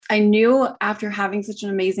I knew after having such an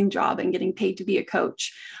amazing job and getting paid to be a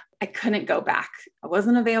coach, I couldn't go back. I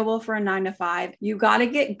wasn't available for a 9 to 5. You got to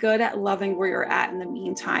get good at loving where you're at in the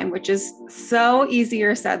meantime, which is so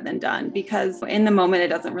easier said than done, because in the moment, it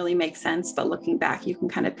doesn't really make sense. But looking back, you can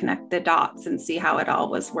kind of connect the dots and see how it all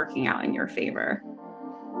was working out in your favor.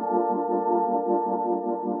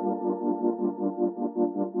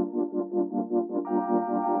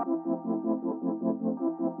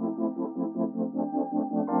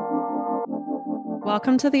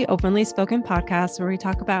 Welcome to the Openly Spoken podcast, where we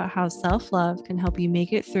talk about how self-love can help you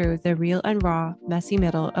make it through the real and raw, messy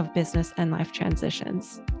middle of business and life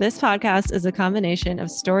transitions. This podcast is a combination of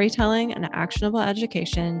storytelling and actionable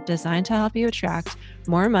education designed to help you attract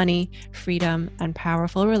more money, freedom, and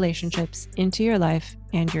powerful relationships into your life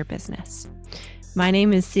and your business. My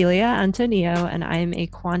name is Celia Antonio, and I am a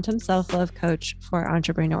quantum self-love coach for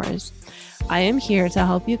entrepreneurs. I am here to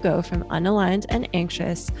help you go from unaligned and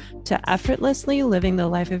anxious to effortlessly living the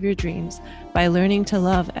life of your dreams by learning to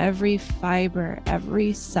love every fiber,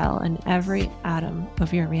 every cell, and every atom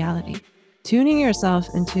of your reality. Tuning yourself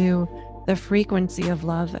into the frequency of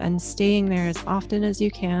love and staying there as often as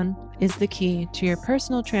you can is the key to your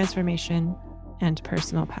personal transformation and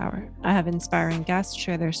personal power. I have inspiring guests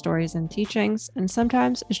share their stories and teachings, and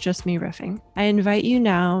sometimes it's just me riffing. I invite you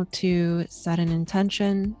now to set an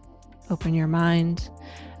intention, open your mind,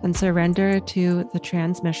 and surrender to the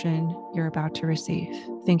transmission you're about to receive.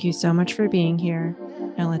 Thank you so much for being here.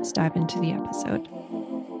 Now let's dive into the episode.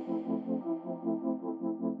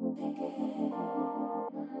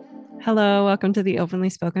 Hello, welcome to the Openly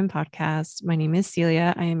Spoken podcast. My name is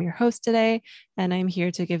Celia. I am your host today, and I'm here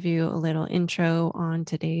to give you a little intro on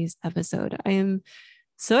today's episode. I am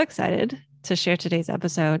so excited to share today's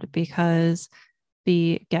episode because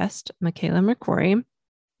the guest, Makayla McRorie,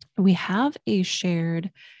 we have a shared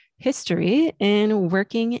history in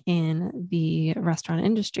working in the restaurant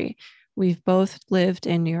industry. We've both lived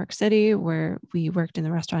in New York City, where we worked in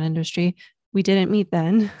the restaurant industry. We didn't meet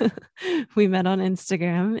then. We met on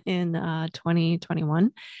Instagram in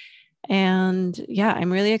 2021. And yeah,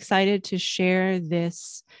 I'm really excited to share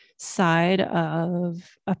this side of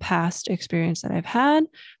a past experience that I've had.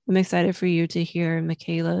 I'm excited for you to hear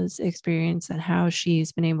Makayla's experience and how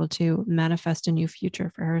she's been able to manifest a new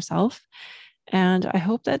future for herself. And I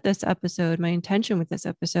hope that this episode, my intention with this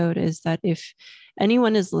episode is that if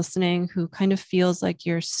anyone is listening who kind of feels like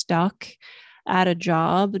you're stuck at a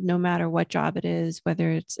job, no matter what job it is,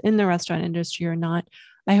 whether it's in the restaurant industry or not,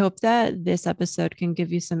 I hope that this episode can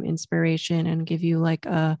give you some inspiration and give you like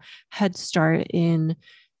a head start in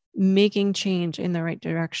making change in the right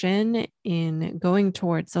direction, in going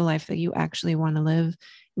towards the life that you actually want to live,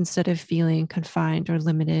 instead of feeling confined or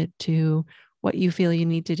limited to what you feel you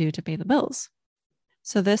need to do to pay the bills.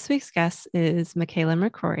 So this week's guest is Makayla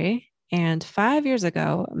McRorie. And 5 years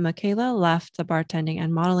ago, Makayla left the bartending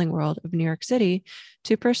and modeling world of New York City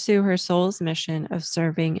to pursue her soul's mission of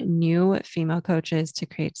serving new female coaches to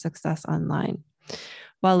create success online.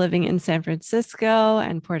 While living in San Francisco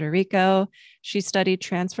and Puerto Rico, she studied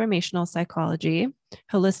transformational psychology,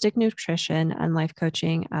 holistic nutrition, and life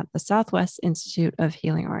coaching at the Southwest Institute of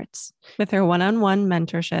Healing Arts. With her one-on-one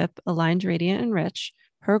mentorship, Aligned, Radiant, and Rich,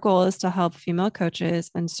 her goal is to help female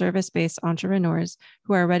coaches and service-based entrepreneurs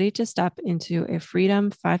who are ready to step into a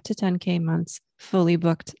freedom 5 to 10K months fully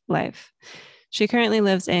booked life. She currently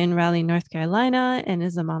lives in Raleigh, North Carolina, and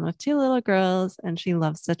is a mom of 2 little girls, and she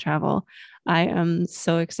loves to travel. I am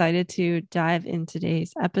so excited to dive in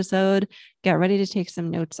today's episode. Get ready to take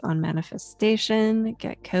some notes on manifestation,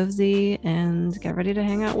 get cozy, and get ready to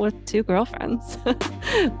hang out with 2 girlfriends.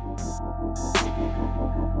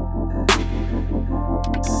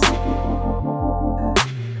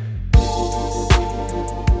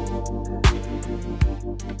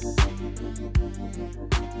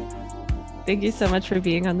 Thank you so much for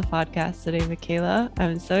being on the podcast today, Makayla.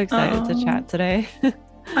 I'm so excited to chat today.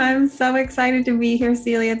 I'm so excited to be here,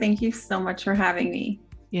 Celia. Thank you so much for having me.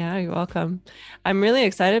 Yeah, you're welcome. I'm really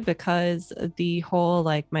excited because the whole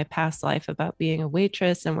my past life about being a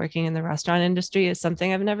waitress and working in the restaurant industry is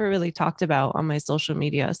something I've never really talked about on my social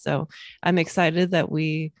media. So I'm excited that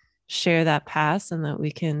we share that past and that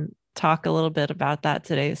we can talk a little bit about that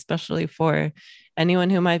today, especially for anyone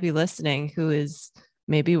who might be listening who is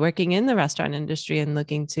maybe working in the restaurant industry and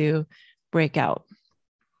looking to break out.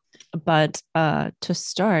 But to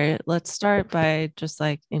start, let's start by just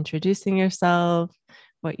introducing yourself,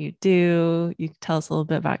 what you do. You can tell us a little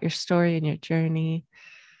bit about your story and your journey.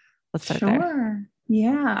 Let's start there.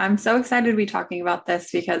 Yeah, I'm so excited to be talking about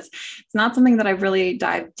this because it's not something that I've really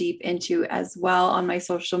dived deep into as well on my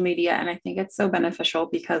social media. And I think it's so beneficial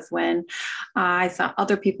because when I saw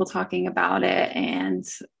other people talking about it and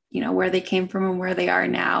where they came from and where they are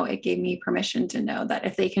now, it gave me permission to know that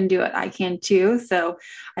if they can do it, I can too. So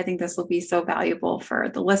I think this will be so valuable for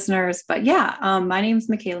the listeners. But yeah, my name is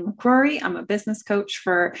Makayla McRorie. I'm a business coach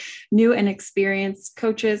for new and experienced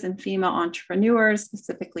coaches and female entrepreneurs,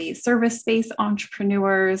 specifically service-based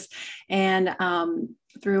entrepreneurs. And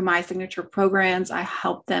through my signature programs, I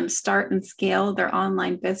help them start and scale their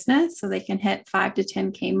online business so they can hit 5 to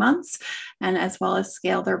 10K months, and as well as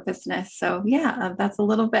scale their business. So yeah, that's a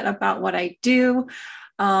little bit about what I do.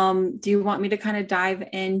 Do you want me to kind of dive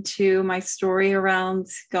into my story around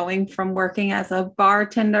going from working as a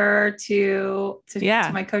bartender to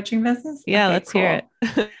my coaching business? Yeah, okay, let's cool. hear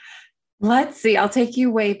it. Let's see. I'll take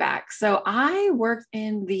you way back. So I worked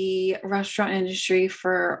in the restaurant industry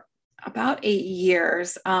for about 8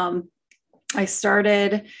 years. I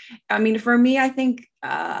started, for me, I think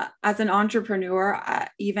as an entrepreneur,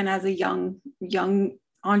 even as a young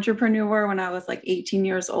entrepreneur, when I was like 18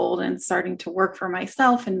 years old and starting to work for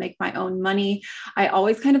myself and make my own money, I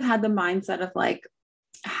always kind of had the mindset of like,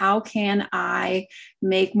 how can I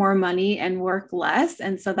make more money and work less?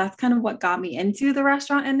 And so that's kind of what got me into the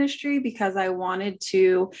restaurant industry, because I wanted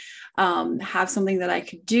to have something that I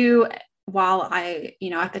could do while I,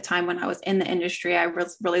 at the time when I was in the industry, I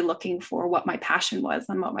was really looking for what my passion was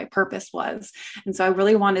and what my purpose was. And so I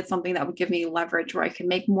really wanted something that would give me leverage where I could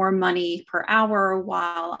make more money per hour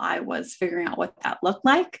while I was figuring out what that looked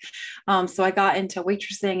like. So I got into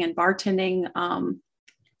waitressing and bartending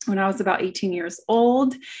when I was about 18 years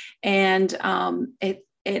old. And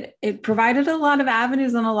it provided a lot of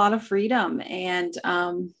avenues and a lot of freedom. And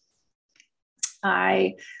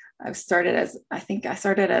I started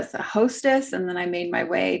as a hostess, and then I made my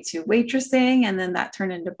way to waitressing, and then that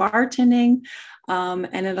turned into bartending.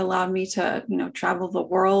 And it allowed me to, travel the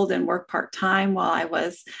world and work part-time while I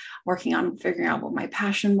was working on figuring out what my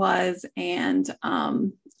passion was. And,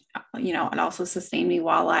 it also sustained me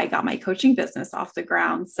while I got my coaching business off the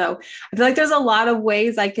ground. So I feel like there's a lot of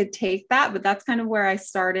ways I could take that, but that's kind of where I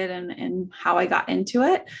started and how I got into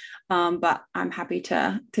it. But I'm happy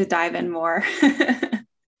to dive in more.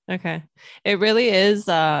 Okay. It really is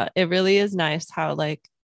nice how like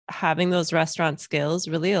having those restaurant skills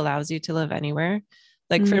really allows you to live anywhere.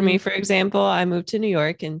 Like for me, for example, I moved to New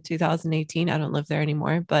York in 2018. I don't live there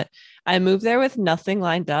anymore, but I moved there with nothing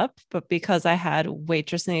lined up. But because I had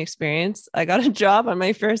waitressing experience, I got a job on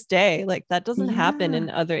my first day. Like that doesn't happen in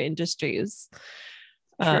other industries.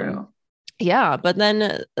 True. Yeah. But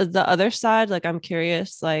then the other side, like I'm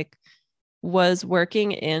curious, like, was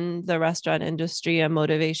working in the restaurant industry a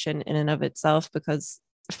motivation in and of itself? Because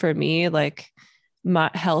for me, like my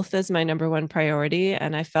health is my number one priority.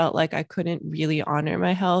 And I felt like I couldn't really honor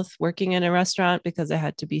my health working in a restaurant because I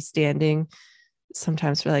had to be standing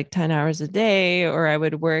sometimes for like 10 hours a day, or I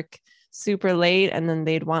would work super late and then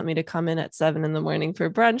they'd want me to come in at 7 a.m. for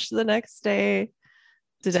brunch the next day.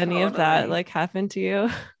 Did any of that like happen to you?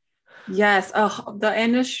 Yes. Oh, the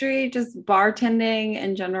industry, just bartending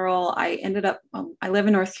in general. I ended up, I live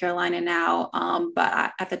in North Carolina now.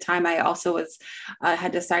 But at the time I also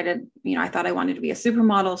had decided, I thought I wanted to be a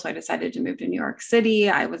supermodel. So I decided to move to New York City.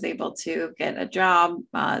 I was able to get a job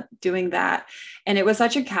doing that. And it was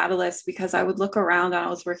such a catalyst because I would look around and I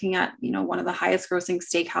was working at, one of the highest grossing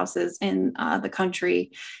steakhouses in the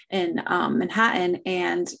country in Manhattan.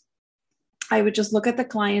 And I would just look at the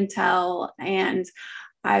clientele, and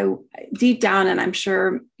I deep down, and I'm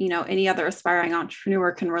sure, any other aspiring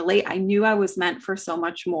entrepreneur can relate, I knew I was meant for so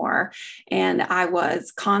much more. And I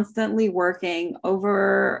was constantly working,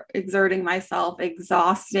 over exerting myself,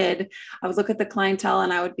 exhausted. I would look at the clientele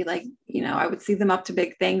and I would be like, I would see them up to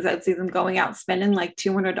big things. I'd see them going out spending like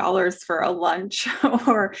 $200 for a lunch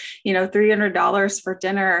or, $300 for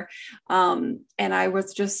dinner. And I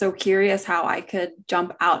was just so curious how I could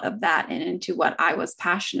jump out of that and into what I was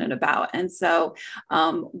passionate about. And so,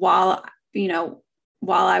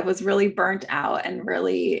 while I was really burnt out and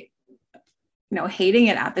really, hating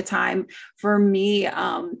it at the time, for me,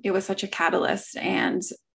 it was such a catalyst. And,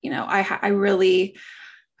 I'm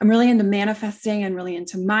really into manifesting and really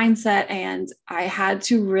into mindset. And I had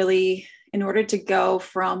to really, in order to go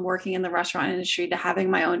from working in the restaurant industry to having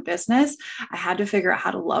my own business, I had to figure out how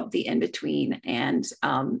to love the in-between and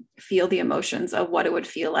feel the emotions of what it would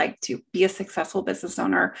feel like to be a successful business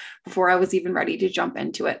owner before I was even ready to jump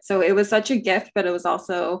into it. So it was such a gift, but it was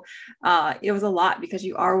also, it was a lot because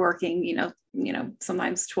you are working,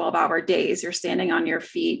 sometimes 12-hour days. You're standing on your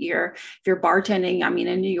feet. If you're bartending, I mean,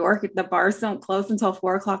 in New York, the bars don't close until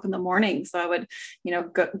 4:00 in the morning. So I would,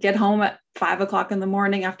 get home at 5:00 in the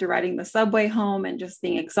morning after riding the subway home and just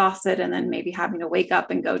being exhausted. And then maybe having to wake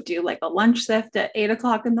up and go do like a lunch shift at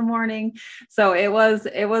 8:00 in the morning. So it was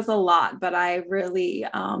a lot, but I really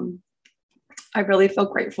feel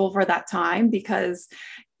grateful for that time because,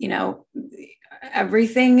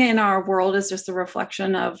 everything in our world is just a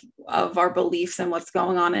reflection of our beliefs and what's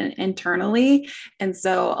going on internally. And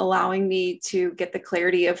so allowing me to get the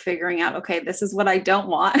clarity of figuring out, okay, this is what I don't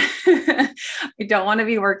want. I don't want to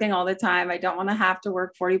be working all the time. I don't want to have to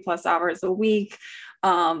work 40 plus hours a week.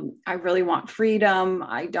 I really want freedom.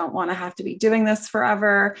 I don't want to have to be doing this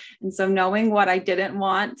forever. And so knowing what I didn't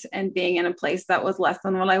want and being in a place that was less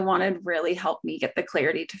than what I wanted really helped me get the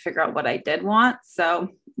clarity to figure out what I did want. So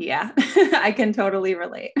yeah, I can totally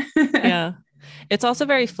relate. Yeah. It's also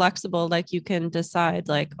very flexible. Like you can decide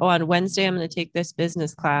like, oh, on Wednesday, I'm going to take this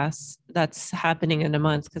business class that's happening in a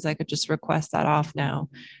month because I could just request that off now.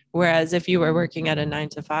 Whereas if you were working at a 9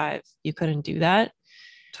 to 5, you couldn't do that.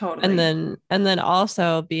 Totally. And then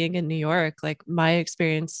also being in New York, like my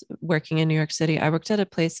experience working in New York City, I worked at a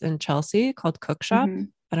place in Chelsea called Cook Shop. Mm-hmm.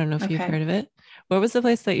 I don't know if you've heard of it. What was the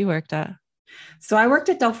place that you worked at? So I worked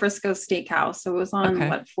at Del Frisco Steakhouse. So it was on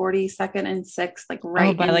 42nd and 6th, like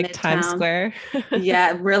right by in like Midtown. Times Square.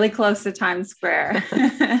 Yeah, really close to Times Square.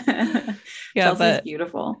 Yeah, Chelsea's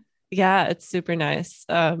beautiful. Yeah, it's super nice.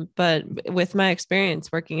 But with my experience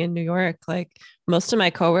working in New York, like most of my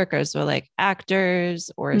coworkers were like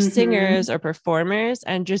actors or singers or performers,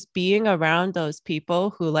 and just being around those people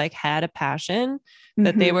who like had a passion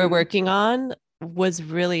that they were working on was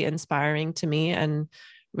really inspiring to me and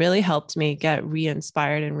really helped me get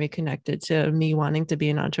re-inspired and reconnected to me wanting to be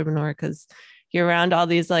an entrepreneur because you're around all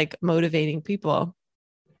these like motivating people.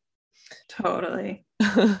 Totally.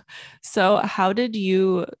 So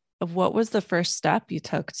what was the first step you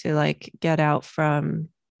took to like get out from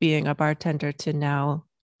being a bartender to now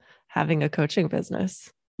having a coaching business?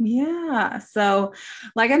 Yeah. So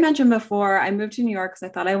like I mentioned before, I moved to New York because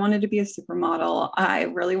I thought I wanted to be a supermodel. I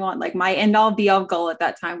really like my end all be all goal at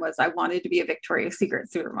that time was I wanted to be a Victoria's Secret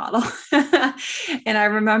supermodel. And I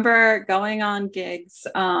remember going on gigs,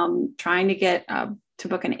 trying to get to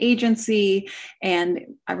book an agency. And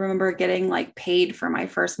I remember getting like paid for my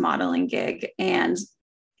first modeling gig. And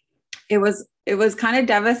it was kind of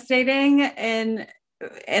devastating. And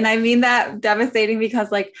I mean that devastating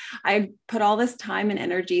because like I put all this time and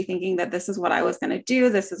energy thinking that this is what I was going to do.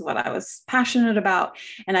 This is what I was passionate about.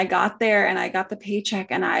 And I got there and I got the paycheck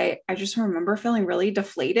and I just remember feeling really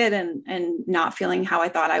deflated and not feeling how I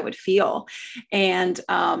thought I would feel. And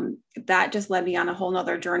that just led me on a whole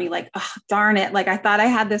nother journey. Like, oh, darn it. Like I thought I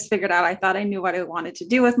had this figured out. I thought I knew what I wanted to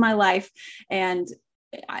do with my life. And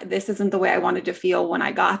this isn't the way I wanted to feel when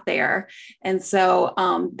I got there. And so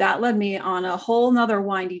that led me on a whole nother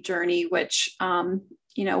windy journey, which,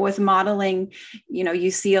 with modeling,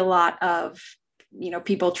 you see a lot of,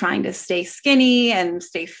 people trying to stay skinny and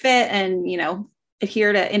stay fit and,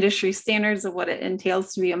 adhere to industry standards of what it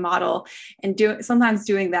entails to be a model and sometimes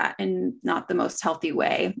doing that in not the most healthy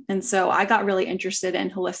way. And so I got really interested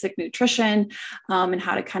in holistic nutrition and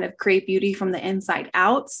how to kind of create beauty from the inside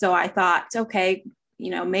out. So I thought, okay,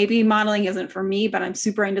 maybe modeling isn't for me, but I'm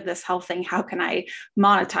super into this health thing. How can I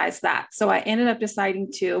monetize that? So I ended up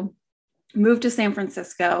deciding to move to San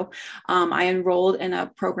Francisco. I enrolled in a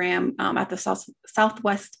program at the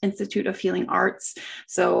Southwest Institute of Healing Arts.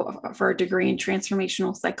 So for a degree in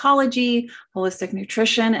transformational psychology, holistic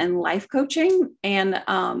nutrition, and life coaching. And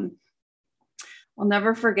I'll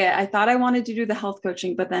never forget, I thought I wanted to do the health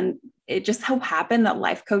coaching, but then it just so happened that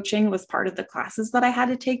life coaching was part of the classes that I had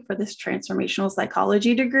to take for this transformational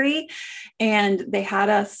psychology degree. And they had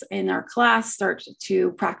us in our class start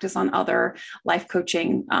to practice on other life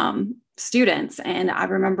coaching students. And I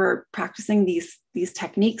remember practicing these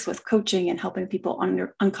techniques with coaching and helping people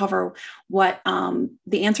uncover what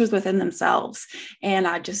the answers within themselves. And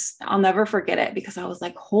I'll never forget it because I was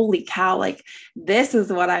like, holy cow, like this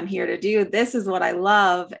is what I'm here to do. This is what I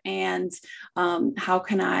love. And how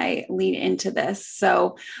can I lean into this?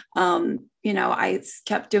 So, I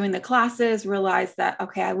kept doing the classes, realized that,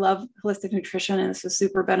 okay, I love holistic nutrition and this is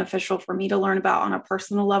super beneficial for me to learn about on a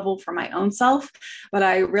personal level for my own self. But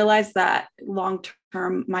I realized that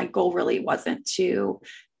long-term, my goal really wasn't to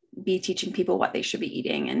be teaching people what they should be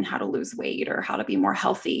eating and how to lose weight or how to be more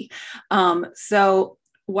healthy. So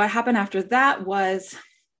what happened after that was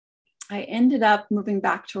I ended up moving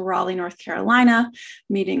back to Raleigh, North Carolina,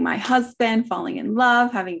 meeting my husband, falling in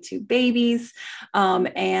love, having 2 babies.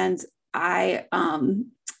 And I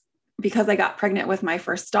because I got pregnant with my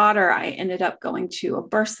first daughter, I ended up going to a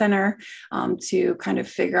birth center to kind of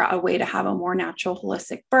figure out a way to have a more natural,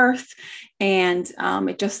 holistic birth. And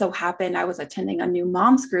it just so happened I was attending a new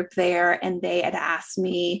moms group there, and they had asked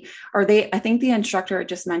me, I think the instructor had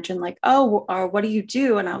just mentioned like, oh, what do you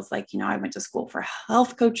do? And I was like, I went to school for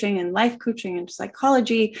health coaching and life coaching and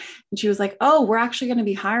psychology. And she was like, oh, we're actually going to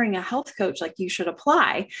be hiring a health coach. Like, you should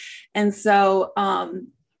apply. And so,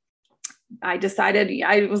 I decided,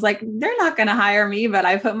 I was like, they're not going to hire me, but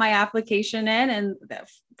I put my application in, and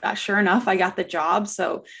sure enough, I got the job.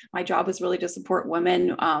 So my job was really to support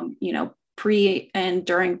women, pre and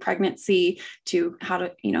during pregnancy, to how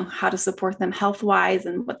to support them health wise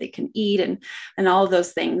and what they can eat and all of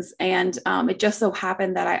those things. And it just so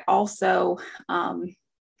happened that I also,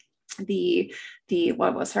 the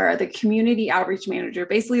community outreach manager,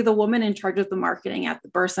 basically the woman in charge of the marketing at the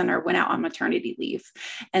birth center, went out on maternity leave.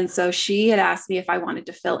 And so she had asked me if I wanted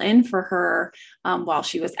to fill in for her while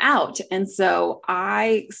she was out. And so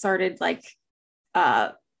I started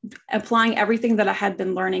applying everything that I had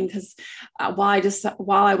been learning, because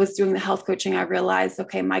while I was doing the health coaching, I realized,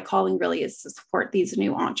 okay, my calling really is to support these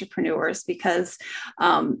new entrepreneurs, because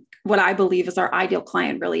what I believe is our ideal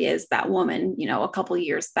client really is that woman, a couple of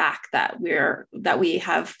years back that we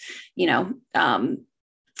have,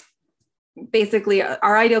 basically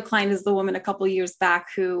our ideal client is the woman a couple of years back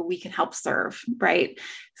who we can help serve. Right.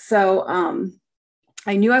 So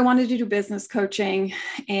I knew I wanted to do business coaching,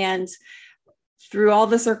 and through all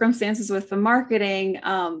the circumstances with the marketing,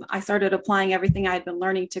 I started applying everything I had been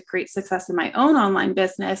learning to create success in my own online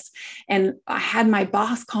business. And I had my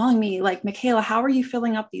boss calling me like, Makayla, how are you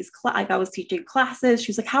filling up these like I was teaching classes. She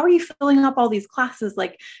was like, how are you filling up all these classes?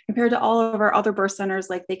 Like, compared to all of our other birth centers,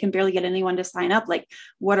 like they can barely get anyone to sign up. Like,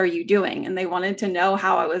 what are you doing? And they wanted to know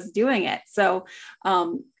how I was doing it. So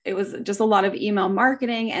it was just a lot of email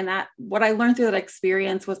marketing. And that what I learned through that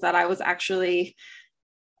experience was that I was actually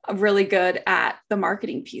really good at the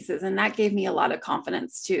marketing pieces. And that gave me a lot of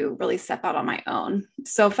confidence to really step out on my own.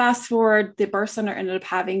 So fast forward, the birth center ended up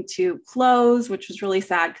having to close, which was really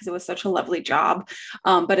sad because it was such a lovely job.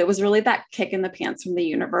 But it was really that kick in the pants from the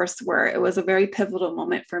universe, where it was a very pivotal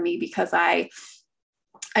moment for me, because I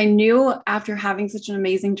knew after having such an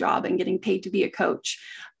amazing job and getting paid to be a coach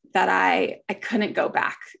that I couldn't go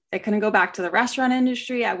back. I couldn't go back to the restaurant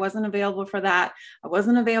industry. I wasn't available for that. I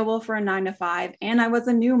wasn't available for a 9-to-5, and I was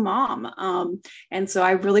a new mom. And so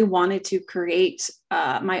I really wanted to create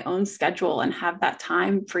my own schedule and have that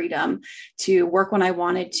time freedom to work when I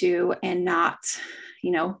wanted to, and not,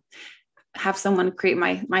 have someone create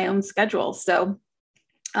my own schedule. So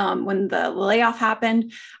when the layoff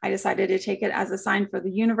happened, I decided to take it as a sign for the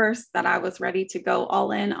universe that I was ready to go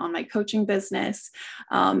all in on my coaching business.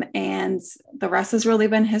 And the rest has really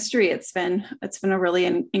been history. It's been a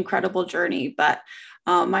really incredible journey, but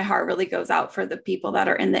my heart really goes out for the people that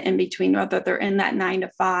are in the in-between, whether they're in that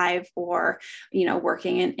 9-to-5 or,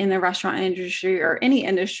 working in the restaurant industry or any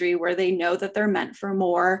industry where they know that they're meant for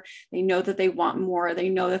more. They know that they want more. They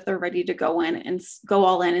know that they're ready to go in and go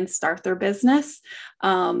all in and start their business.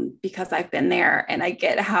 Because I've been there and I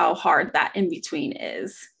get how hard that in-between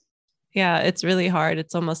is. Yeah, it's really hard.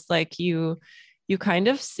 It's almost like you kind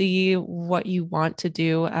of see what you want to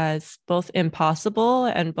do as both impossible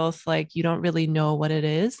and both like you don't really know what it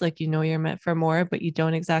is. Like, you're meant for more, but you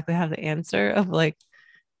don't exactly have the answer of like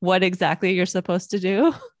what exactly you're supposed to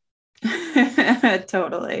do.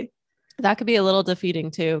 Totally. That could be a little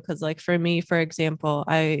defeating too. Cause like for me, for example,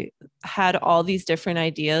 I had all these different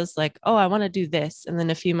ideas like, oh, I want to do this. And then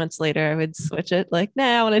a few months later I would switch it like,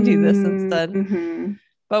 nah, I want to do this instead. Mm-hmm.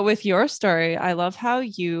 But with your story, I love how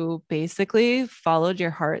you basically followed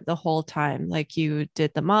your heart the whole time. Like, you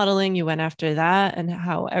did the modeling, you went after that, and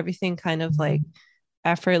how everything kind of like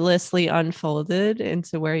effortlessly unfolded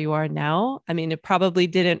into where you are now. I mean, it probably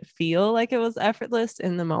didn't feel like it was effortless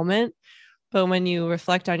in the moment, but when you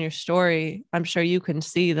reflect on your story, I'm sure you can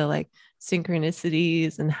see the like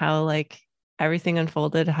synchronicities and how like everything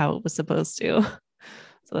unfolded how it was supposed to.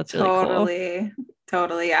 So that's really cool.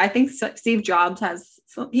 Totally. I think Steve Jobs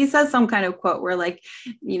he says some kind of quote where like,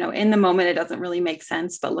 in the moment, it doesn't really make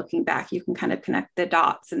sense, but looking back, you can kind of connect the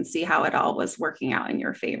dots and see how it all was working out in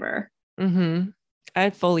your favor. Mm-hmm. I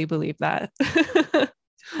fully believe that.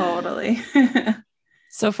 Totally.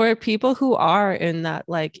 So for people who are in that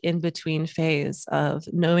like in between phase of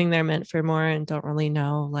knowing they're meant for more and don't really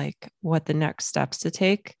know like what the next steps to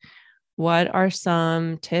take, what are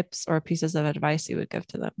some tips or pieces of advice you would give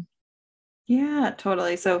to them? Yeah,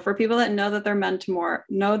 totally. So for people that know that they're meant to more,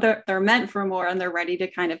 know that they're meant for more and they're ready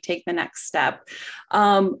to kind of take the next step.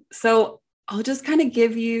 So I'll just kind of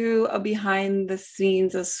give you a behind the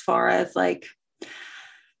scenes as far as like,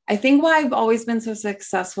 I think why I've always been so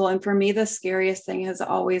successful. And for me, the scariest thing has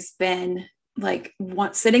always been like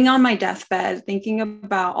sitting on my deathbed, thinking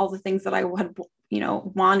about all the things that I had,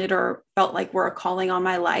 wanted or felt like were a calling on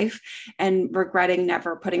my life, and regretting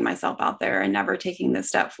never putting myself out there and never taking this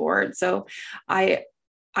step forward. So I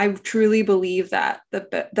truly believe that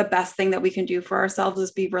the best thing that we can do for ourselves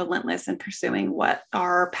is be relentless in pursuing what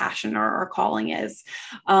our passion or our calling is.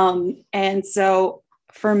 And so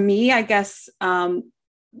for me, I guess,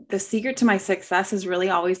 the secret to my success has really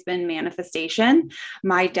always been manifestation.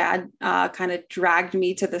 My dad kind of dragged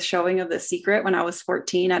me to the showing of The Secret when I was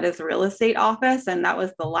 14 at his real estate office. And that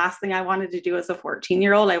was the last thing I wanted to do as a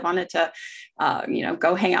 14-year-old. I wanted to,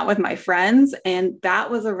 go hang out with my friends. And that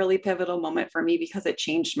was a really pivotal moment for me because it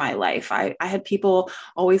changed my life. I had people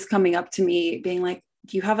always coming up to me being like,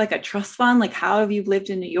 do you have like a trust fund? Like, how have you lived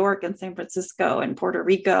in New York and San Francisco and Puerto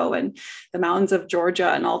Rico and the mountains of Georgia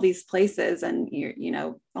and all these places? And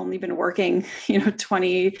you're, only been working,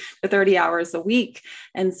 20 to 30 hours a week.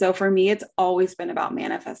 And so for me, it's always been about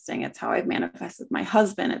manifesting. It's how I've manifested my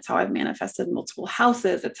husband. It's how I've manifested multiple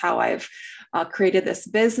houses. It's how I've created this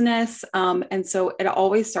business. And so it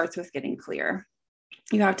always starts with getting clear.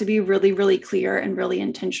 You have to be really, really clear and really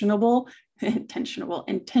intentional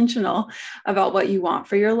about what you want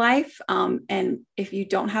for your life. And if you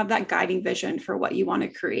don't have that guiding vision for what you want to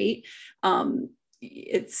create,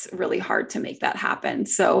 it's really hard to make that happen.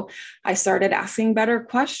 So I started asking better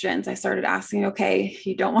questions. I started asking, okay,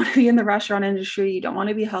 you don't want to be in the restaurant industry. You don't want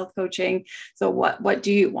to be health coaching. So what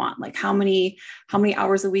do you want? Like how many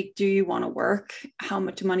hours a week do you want to work? How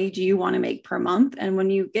much money do you want to make per month? And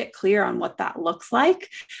when you get clear on what that looks like,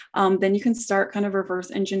 then you can start kind of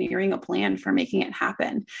reverse engineering a plan for making it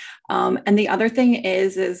happen. And the other thing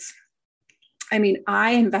is, I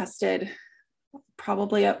invested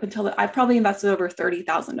I've probably invested over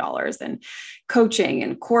 $30,000 in coaching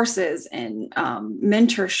and courses and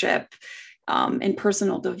mentorship and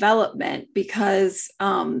personal development, because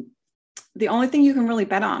the only thing you can really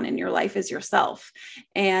bet on in your life is yourself.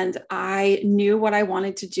 And I knew what I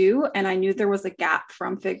wanted to do. And I knew there was a gap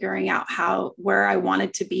from figuring out where I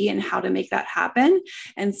wanted to be and how to make that happen.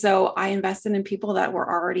 And so I invested in people that were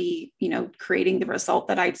already, creating the result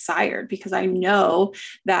that I desired, because I know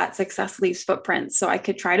that success leaves footprints. So I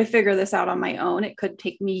could try to figure this out on my own. It could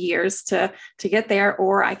take me years to get there,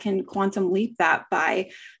 or I can quantum leap that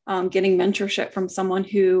by getting mentorship from someone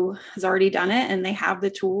who has already done it, and they have the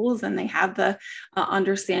tools and they have the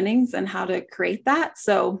understandings and how to create that.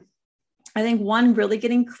 So I think one, really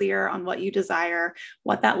getting clear on what you desire,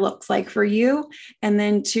 what that looks like for you. And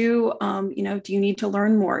then two, do you need to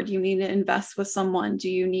learn more? Do you need to invest with someone? Do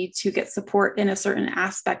you need to get support in a certain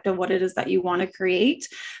aspect of what it is that you want to create?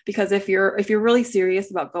 Because if you're really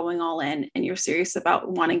serious about going all in and you're serious about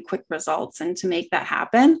wanting quick results and to make that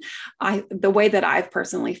happen, the way that I've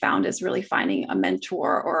personally found is really finding a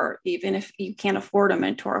mentor, or even if you can't afford a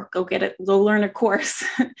mentor, go learn a course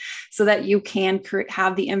so that you can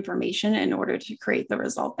have the information in order to create the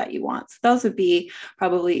result that you want. So those would be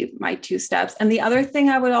probably my 2 steps. And the other thing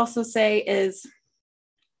I would also say is,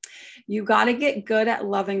 you got to get good at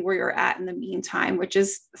loving where you're at in the meantime, which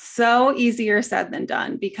is so easier said than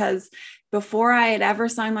done, because before I had ever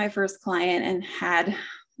signed my first client and had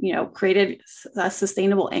created a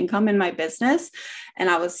sustainable income in my business, and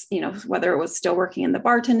I was, whether it was still working in the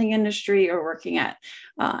bartending industry or working at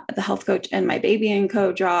the health coach and my baby and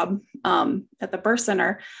co job at the birth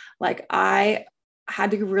center, like I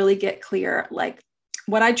had to really get clear, like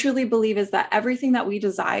what I truly believe is that everything that we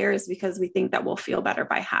desire is because we think that we'll feel better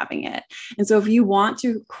by having it. And so if you want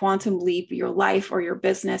to quantum leap your life or your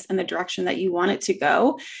business in the direction that you want it to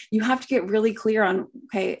go, you have to get really clear on,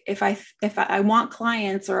 okay, if I want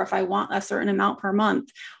clients, or if I want a certain amount per month,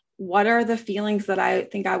 what are the feelings that I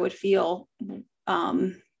think I would feel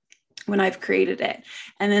when I've created it?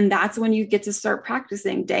 And then that's when you get to start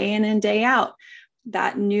practicing day in and day out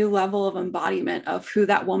that new level of embodiment of who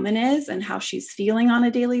that woman is and how she's feeling on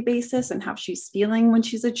a daily basis and how she's feeling when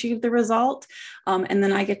she's achieved the result. And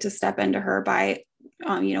then I get to step into her by,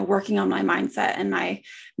 working on my mindset and my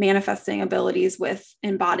manifesting abilities with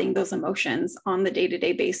embodying those emotions on the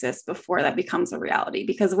day-to-day basis before that becomes a reality.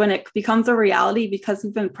 Because when it becomes a reality, because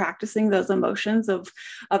you've been practicing those emotions of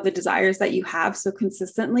the desires that you have so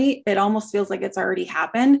consistently, it almost feels like it's already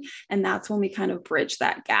happened. And that's when we kind of bridge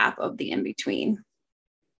that gap of the in-between.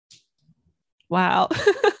 Wow.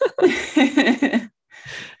 I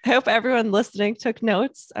hope everyone listening took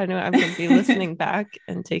notes. I know I'm going to be listening back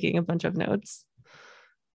and taking a bunch of notes.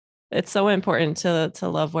 It's so important to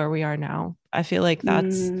love where we are now. I feel like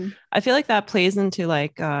Mm. that plays into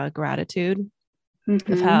like gratitude of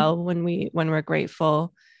Mm-hmm. how when we're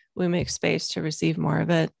grateful, we make space to receive more of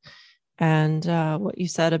it. And what you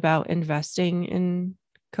said about investing in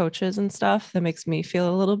coaches and stuff, that makes me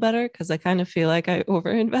feel a little better because I kind of feel like I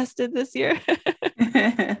overinvested this year.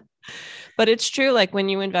 But it's true, like when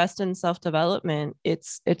you invest in self-development,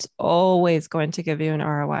 it's always going to give you an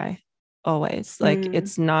ROI. Always. Like Mm.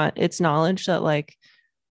 it's knowledge that like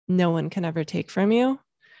no one can ever take from you.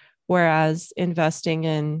 Whereas investing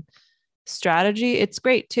in strategy, it's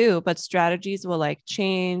great too, but strategies will like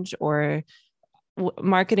change, or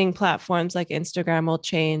marketing platforms like Instagram will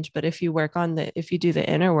change. But if you do the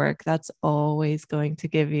inner work, that's always going to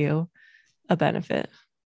give you a benefit.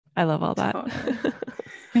 I love all that.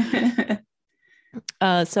 Totally.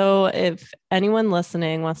 So if anyone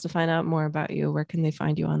listening wants to find out more about you, where can they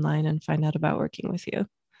find you online and find out about working with you?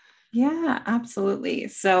 Yeah, absolutely.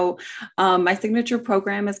 So, my signature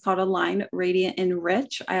program is called Align, Radiant,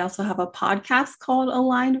 Enrich. I also have a podcast called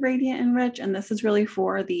Align, Radiant, Enrich, and this is really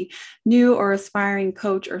for the new or aspiring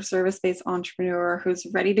coach or service-based entrepreneur who's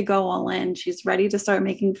ready to go all in. She's ready to start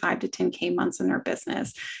making 5 to 10K months in her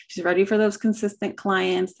business. She's ready for those consistent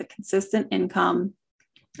clients, the consistent income.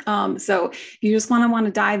 So if you just want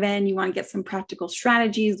to dive in, you want to get some practical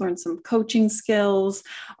strategies, learn some coaching skills,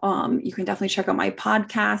 you can definitely check out my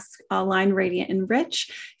podcast, Line Radiant and Rich.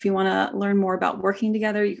 If you want to learn more about working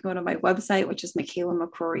together, you can go to my website, which is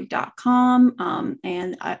McRorie.com,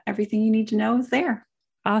 and everything you need to know is there.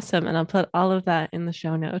 Awesome. And I'll put all of that in the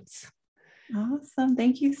show notes. Awesome.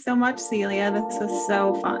 Thank you so much, Celia. This was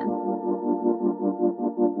so fun.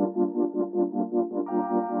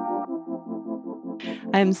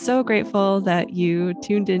 I'm so grateful that you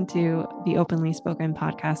tuned into the Openly Spoken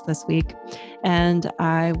podcast this week. And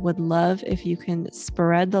I would love if you can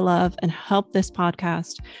spread the love and help this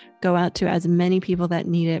podcast go out to as many people that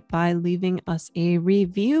need it by leaving us a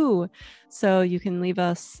review. So you can leave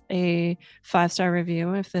us a 5-star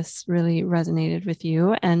review if this really resonated with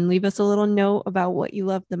you, and leave us a little note about what you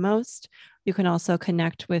love the most. You can also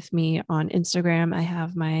connect with me on Instagram. I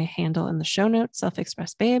have my handle in the show notes,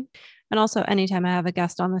 Self-Expressed Babe. And also, anytime I have a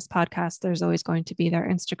guest on this podcast, there's always going to be their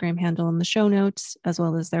Instagram handle in the show notes, as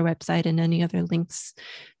well as their website and any other links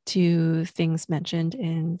to things mentioned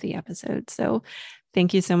in the episode. So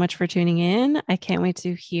thank you so much for tuning in. I can't wait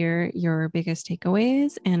to hear your biggest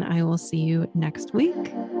takeaways, and I will see you next week.